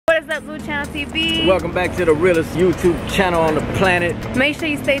up, Blue Channel TV? Welcome back to the realest YouTube channel on the planet. Make sure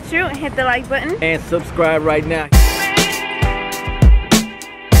you stay true and hit the like button. And subscribe right now.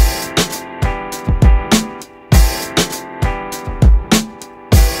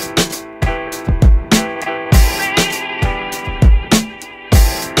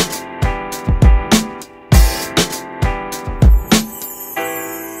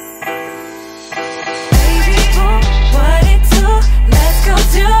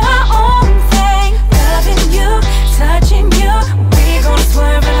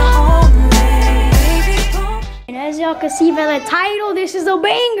 As y'all can see by the title, this is a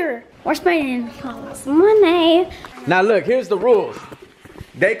banger. We're spending some money. Now look, here's the rules.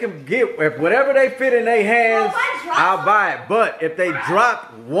 They can get whatever they fit in their hands, I'll buy it. But if they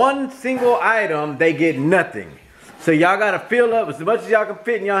drop one single item, they get nothing. So y'all gotta fill up as much as y'all can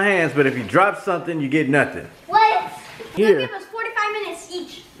fit in your hands, but if you drop something, you get nothing. What? Here. Give us 45 minutes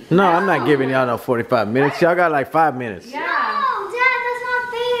each. No, I'm not giving y'all no 45 minutes. Y'all got like 5 minutes. Yeah. No, Dad, that's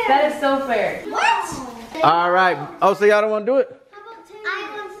not fair. That is so fair. What? All right. Oh, so y'all don't want to do it? I want to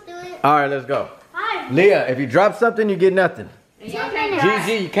do it. All right, let's go. Fine. Leah, if you drop something, you get nothing. 10 minutes.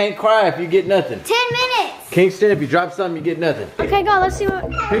 Gigi, you can't cry if you get nothing. 10 minutes. Kingston, if you drop something, you get nothing. Okay, go. Let's see what.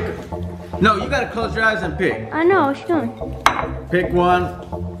 Pick. No, you gotta close your eyes and pick. I know what she's doing. Pick one.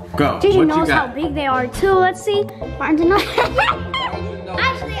 Go. Gigi What knows you got? how big they are too. Let's see. Barnes and Noble.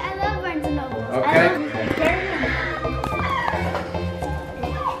 Actually, I love Barnes and Noble. Okay.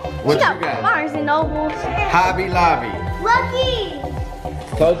 What She you got? Barnes and Noble. Hobby Lobby. Lucky.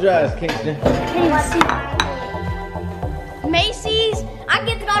 Close your eyes, Kingston. Let's see. Macy's. I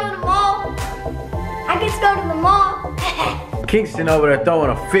get to go to the mall. I get to go to the mall. Kingston over there throwing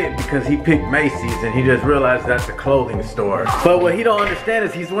a fit because he picked Macy's and he just realized that's a clothing store. But what he don't understand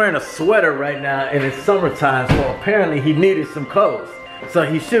is he's wearing a sweater right now and it's summertime, so apparently he needed some clothes. So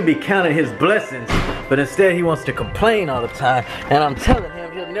he should be counting his blessings, but instead he wants to complain all the time. And I'm telling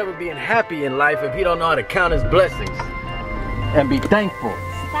him he'll never be happy in life if he don't know how to count his blessings and be thankful.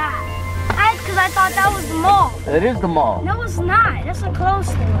 Stop. Because I thought that was the mall. It is the mall. No, it's not. That's a clothes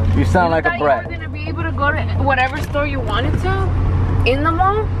store. You sound like a brat. You were gonna be able to go to whatever store you wanted to in the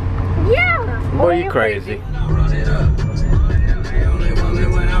mall? Yeah. Boy, you crazy.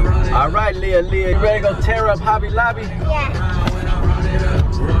 All right, Leah, you ready to go tear up Hobby Lobby? Yeah.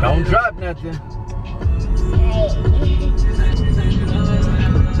 Don't drop nothing.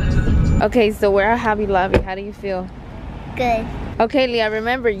 Okay, so we're at Hobby Lobby. How do you feel? Good. Okay, Leah,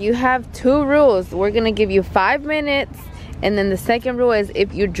 remember you have 2 rules. We're gonna give you 5 minutes, and then the second rule is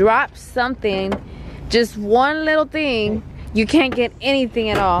if you drop something, just one little thing, you can't get anything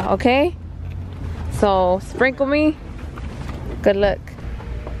at all, okay? So sprinkle me. Good luck.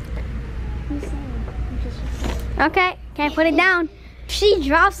 Okay, can't put it down. She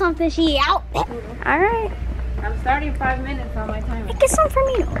dropped something, she out. All right. I'm starting 5 minutes on my timer. Get some for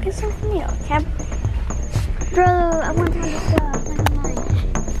me, though. Get some for me, though. Okay. Bro, I want to try this stuff.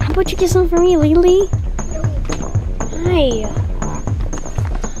 How about you get some for me, Lily? Hi.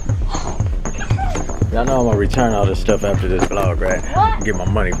 Y'all know I'm gonna return all this stuff after this vlog, right? What? Get my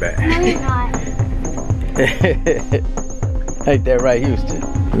money back. No, you're not. Ain't that right, Houston?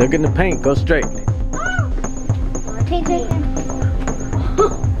 Look in the paint, go straight. Take it.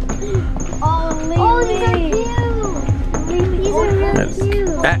 Oh, Lily. Oh, these are cute. These are really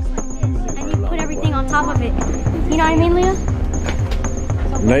cute. And you put everything on top of it. You know what I mean, Leah?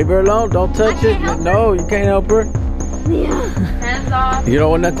 Leave her alone, don't touch it. No, you can't help her. Yeah. Hands off. You don't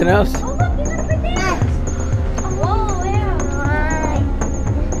want nothing else? Oh, look, these are for this. Oh,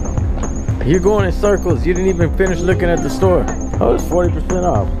 yeah. You're going in circles. You didn't even finish looking at the store. Oh, it's 40%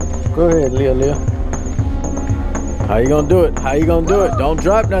 off. Go ahead, Leah. How you gonna do it? How you gonna do it? Don't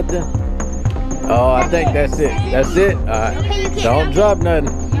drop nothing. Oh, I think that's it. That's it. All right. Don't drop nothing.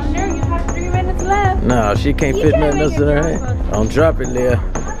 You sure you have 3 minutes left? No, she can't fit nothing else in her hand. Don't drop it, Leah.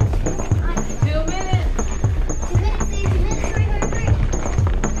 2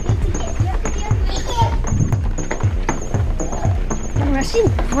 minutes. She's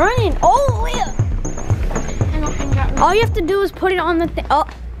running. Oh, Leah. All you have to do is put it on the thing. Oh,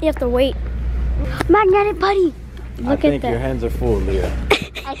 you have to wait. Magnetic buddy. Look I think at that. your hands are full, Leah.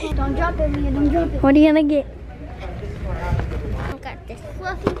 Don't drop it, Leah. Don't drop it. What are you gonna get? I got this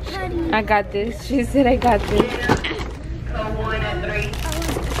fluffy putty. I got this. She said I got this.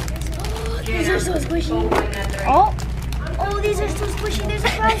 These are so squishy. Oh, these are so squishy. There's a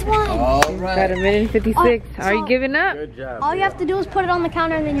prize one. All Got right. a minute and 56. Are you giving up? Good job. All you have to do is put it on the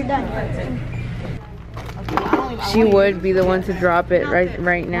counter and then you're done. She would be the one to drop it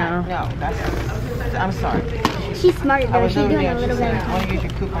right now. No, that's, I'm sorry. She's smart I though. was She's doing literally a little bit. I want to use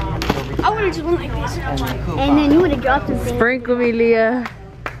your coupon. would have just went like this. And then you would have dropped them. Sprinkle me, Leah.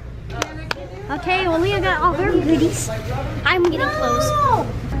 Okay, well, Leah got all her goodies. I'm getting close.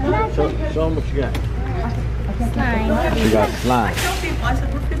 Show them what you got. Slime. You got slime.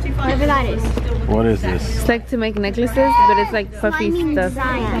 Whatever that is. What is this? It's like to make necklaces, but it's like puffy Slimy stuff.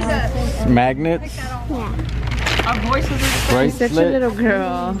 design. Magnets. Yeah. She's such a little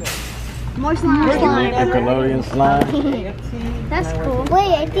girl. More slime. More slime. Nickelodeon slime. That's cool.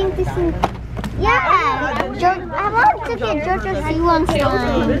 Wait, I think this is... Yeah! I want to get JoJo Siwon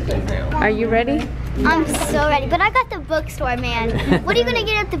slime. Are you ready? I'm so ready, but I got the bookstore, man. What are you gonna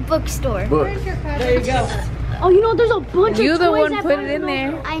get at the bookstore? Books. There you go. Oh, you know, there's a bunch You of the toys one at put it Barnes in & Noble.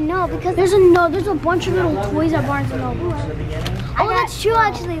 there. I know, because there's a bunch of little toys at Barnes & Noble. Oh, that's true,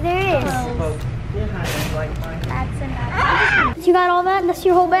 actually, there is. So you got all that? That's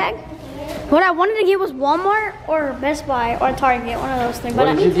your whole bag? What I wanted to get was Walmart or Best Buy or Target, one of those things. What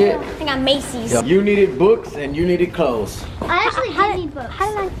did you get? I got Macy's. You needed books and you needed clothes. I actually did need books.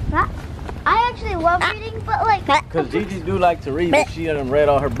 How did that? I actually love reading, but like... Because Gigi do like to read, but she hasn't read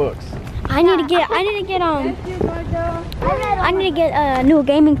all her books. I need to get a new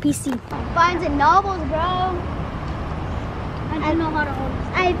gaming PC. Barnes and Nobles, bro. I don't know how to hold this.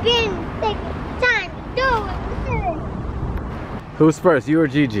 I've been taking time to do it. Who's first, you or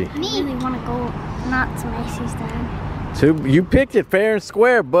Gigi? Me. I really want to go not to Macy's then. Two. You picked it fair and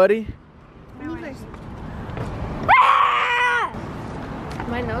square, buddy. Me first.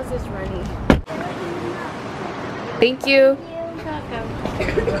 My nose is runny. Thank you.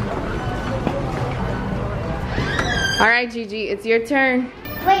 All right, Gigi, it's your turn.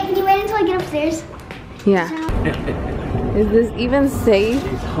 Wait, can you wait until I get upstairs? Yeah. Is this even safe?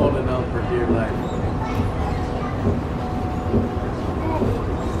 She's holding on for dear life.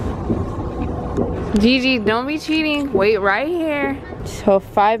 Gigi, don't be cheating. Wait right here. So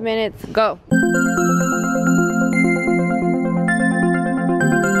 5 minutes, go.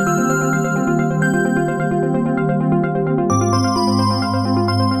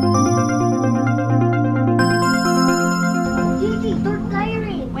 Gigi, they're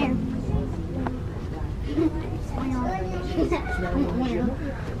diary. Where?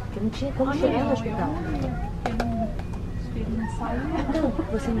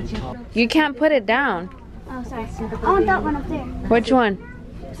 You can't put it down. Oh, sorry. I want that one up there. Which one?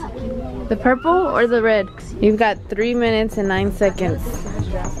 The purple or the red? You've got 3 minutes and 9 seconds.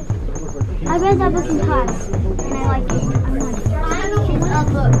 I read that book in class, and I like it. I'm like, a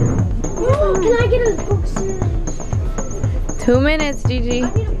book. Ooh, can I get a book series? 2 minutes, Gigi. I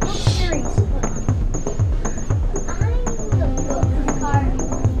need a book series.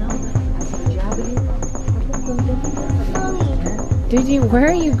 Gigi, where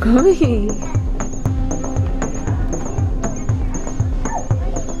are you going?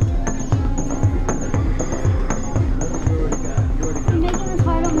 You're making this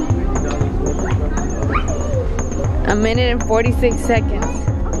hard on me. 1 minute and 46 seconds.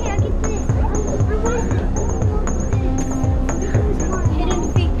 Okay, I get this. Hidden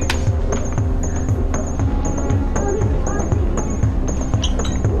figures.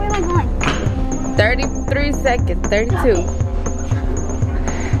 Where am I going? 33 seconds, 32.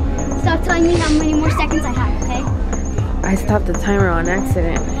 Stop telling me how many more seconds I have, okay? I stopped the timer on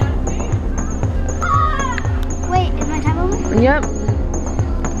accident. Wait, is my time over? Yep.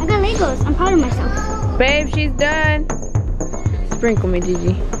 I got Legos. I'm proud of myself. Babe, she's done. Sprinkle me,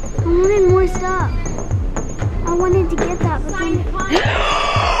 Gigi. I wanted more stuff. I wanted to get that, but then...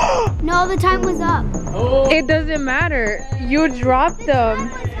 No, the time was up. It doesn't matter. You dropped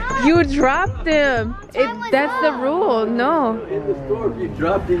them. You dropped them. That's the rule. No. In the store, if you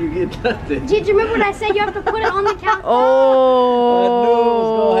dropped it, you get nothing. Did you remember what I said? You have to put it on the counter. Oh. I knew it was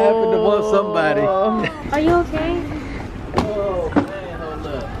going to happen to want somebody. Are you okay? Oh, man, hold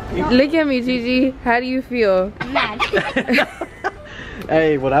up. Look at me, Gigi. How do you feel? Mad.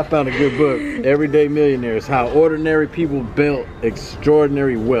 Hey, well, I found a good book, Everyday Millionaires, How Ordinary People Built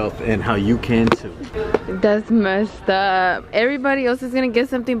Extraordinary Wealth and How You Can Too. That's messed up. Everybody else is going to get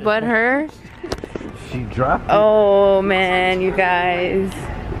something but her. She dropped it. Oh, man, you guys.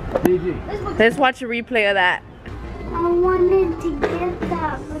 Gigi. Let's watch a replay of that. I wanted to get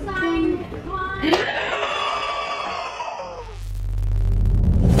that, but then...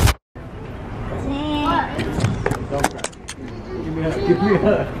 Give me a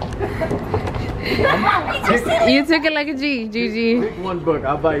You took it like a G, Gigi. Pick one book.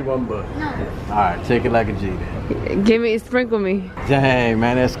 I'll buy you one book. No. All right, take it like a G then. Give me, sprinkle me. Dang,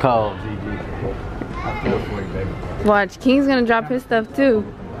 man, that's cold, Gigi. I feel for you, baby. Watch, King's gonna drop his stuff too.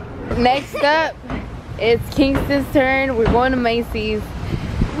 Next up, it's Kingston's turn. We're going to Macy's.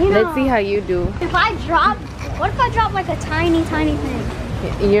 You know, Let's see how you do. If I drop, what if I drop like a tiny thing?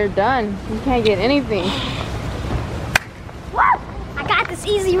 You're done. You can't get anything. Woo! I got this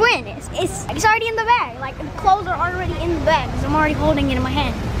easy win. It's already in the bag. Like the clothes are already in the bag because I'm already holding it in my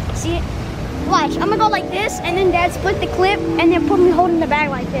hand. See it? Watch. I'm gonna go like this, and then Dad split the clip, and then put me holding the bag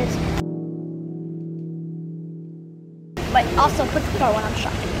like this. But also put the throw when I'm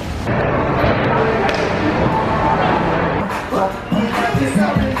shot.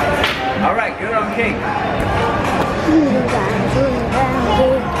 All right, good on King.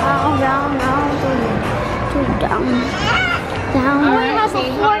 I'm going off a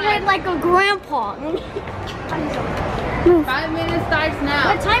forehead like a grandpa. 5 minutes starts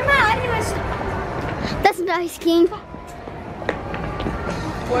now. What time out? I didn't even start. That's nice, King.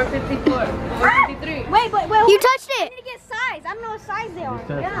 4:54. 4:53. Wait. You touched it. I need to get size. I don't know what size they are.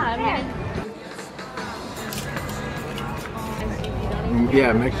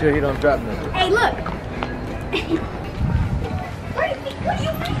 Yeah, make sure you don't drop nothing. Hey, look.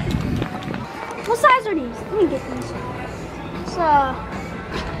 What size are these? Let me get these. So.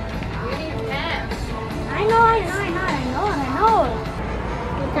 We need pants. I know.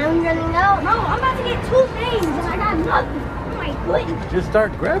 The time's running out. No, I'm about to get 2 things and I got nothing. Oh my goodness. Just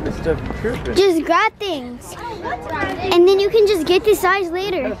start grabbing stuff and tripping. Just grab things. And then you can just get the size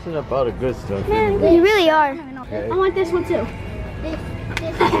later. Passing up all the good stuff. You really are. Okay. I want this one too. This.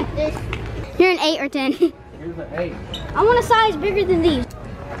 You're an 8 or 10. Here's an 8. I want a size bigger than these.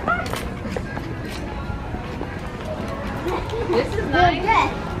 This is nice.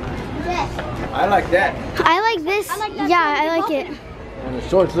 I like that. I like this. Yeah, I like it. And the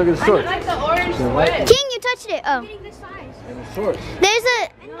shorts, look at the shorts. I like the orange sweat. King, you touched it. Oh. And the shorts. There's a.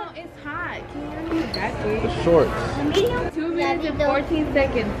 No, it's hot. Can you do that big? The shorts. 2 minutes and 14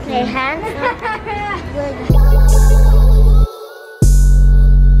 seconds. Okay, hands.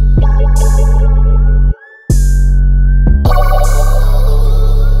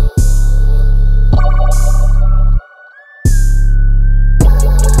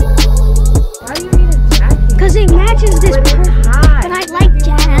 Why do you need a jacket? Because it matches this. But it's hot. But I like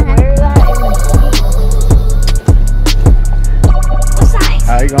jacket. What size?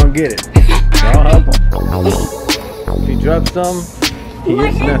 How you gonna get it? Don't help him. If he drops some, he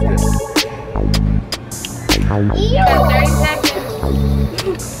gets nothing. You got 30 seconds.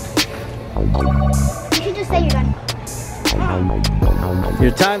 You should just say you're done.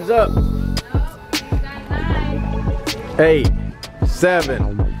 Your time's up. No, you got 9. 8,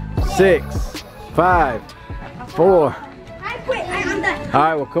 7, 6, 5, 4. I quit. I'm done. All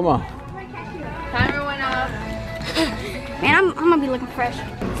right, well, come on. Timer went off. Man, I'm gonna be looking fresh.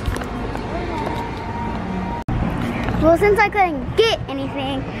 Well, since I couldn't get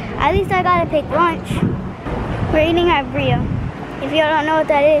anything, at least I gotta pick lunch. We're eating at Brio. If you don't know what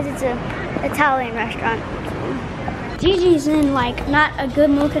that is, it's an Italian restaurant. Gigi's in like not a good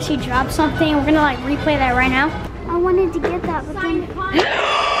mood because she dropped something. We're gonna like replay that right now. I wanted to get that, but then...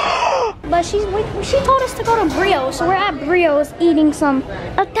 But she told us to go to Brio, so we're at Brio's eating some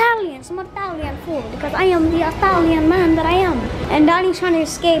Italian food because I am the Italian man that I am. And Donnie's trying to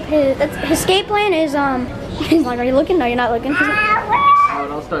escape. His escape plan is he's like, are you looking? No, you're not looking. Oh,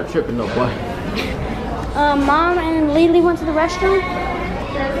 don't start tripping, no boy. Mom and Lily went to the restroom.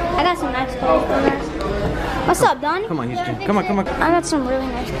 I got some nice clothes for guys. What's up, Donnie? Come on, Houston. Come on. I got some really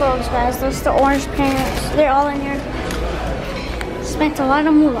nice clothes, guys. Those are the orange pants. They're all in here. Spent a lot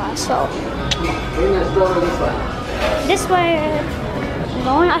of moolah, so. This way I'm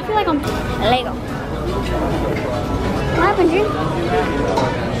going. I feel like I'm Lego. What happened, Dream?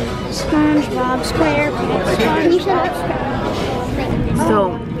 SpongeBob SquarePants. You should have SquarePants.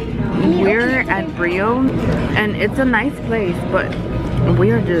 So, we're at Brio, and it's a nice place, but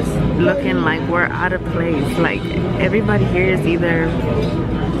we are just looking like we're out of place. Like, everybody here is either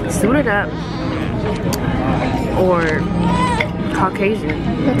suited up or Caucasian.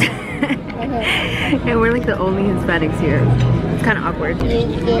 And we're like the only Hispanics here. It's kind of awkward.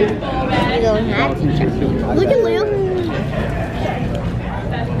 Look at Leo.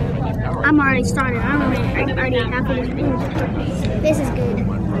 I'm already started. I already ate half of this thing. This is good.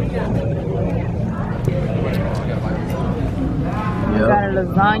 We got a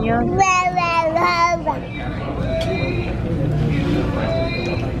lasagna.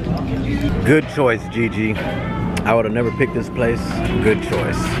 Good choice, Gigi. I would have never picked this place. Good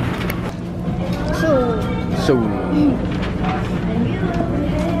choice. So.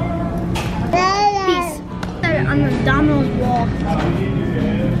 Peace. On the Domino's wall.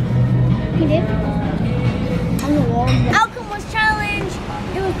 He did? On the wall. Outcome was challenge.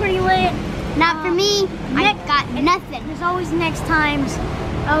 It was pretty lit. Not for me. I got nothing. There's always next times.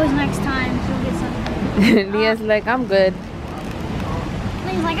 Always next time she'll get something. Leah's like, I'm good.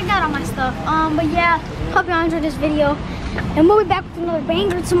 Leah's like, I got all my stuff. But yeah, hope y'all enjoyed this video. And we'll be back with another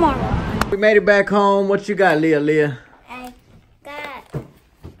banger tomorrow. We made it back home. What you got, Leah? I got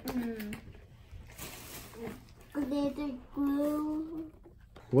glitter glue.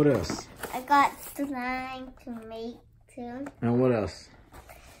 What else? I got slime to make too. And what else?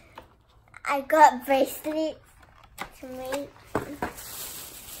 I got bracelets to make.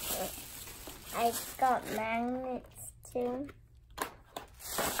 I got magnets too.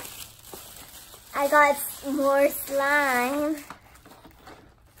 I got more slime.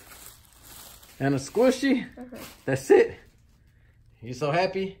 And a squishy? That's it? You so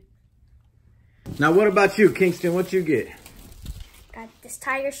happy? Now what about you, Kingston? What you get? Got this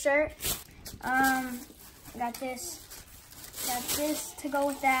tiger shirt. Got this to go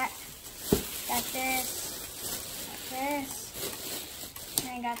with that. Got this. And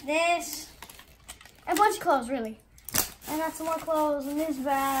I got this. A bunch of clothes, really. I got some more clothes in this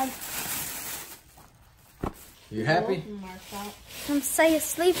bag. You happy? I'm so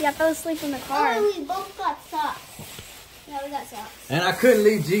sleepy. I fell asleep in the car. Oh, we both got socks. Yeah, we got socks. And I couldn't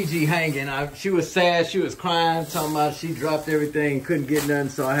leave Gigi hanging. She was sad. She was crying, talking about she dropped everything, couldn't get nothing,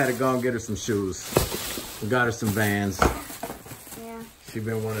 so I had to go and get her some shoes. We got her some Vans. Yeah. She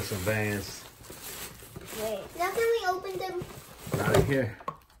been wanting some Vans. Wait. Now can we open them? Not in here.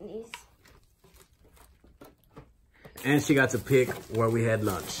 These. And she got to pick where we had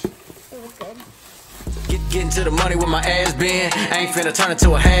lunch. It was good. Getting to the money with my ass been. Ain't finna turn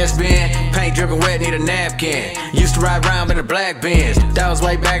into a has-been. Paint dripping wet, need a napkin. Used to ride around in the black Benz. That was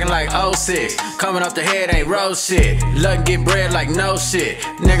way back in like 06. Coming off the head ain't rose shit. Luck get bread like no shit.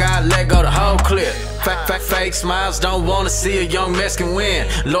 Nigga, I let go the whole clip. Fake smiles, don't wanna see a young Mexican win.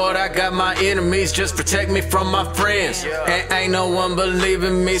 Lord, I got my enemies, just protect me from my friends. And ain't no one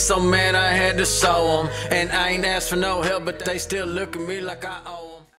believing me, so man, I had to show them. And I ain't asked for no help, but they still look at me like I owe 'em.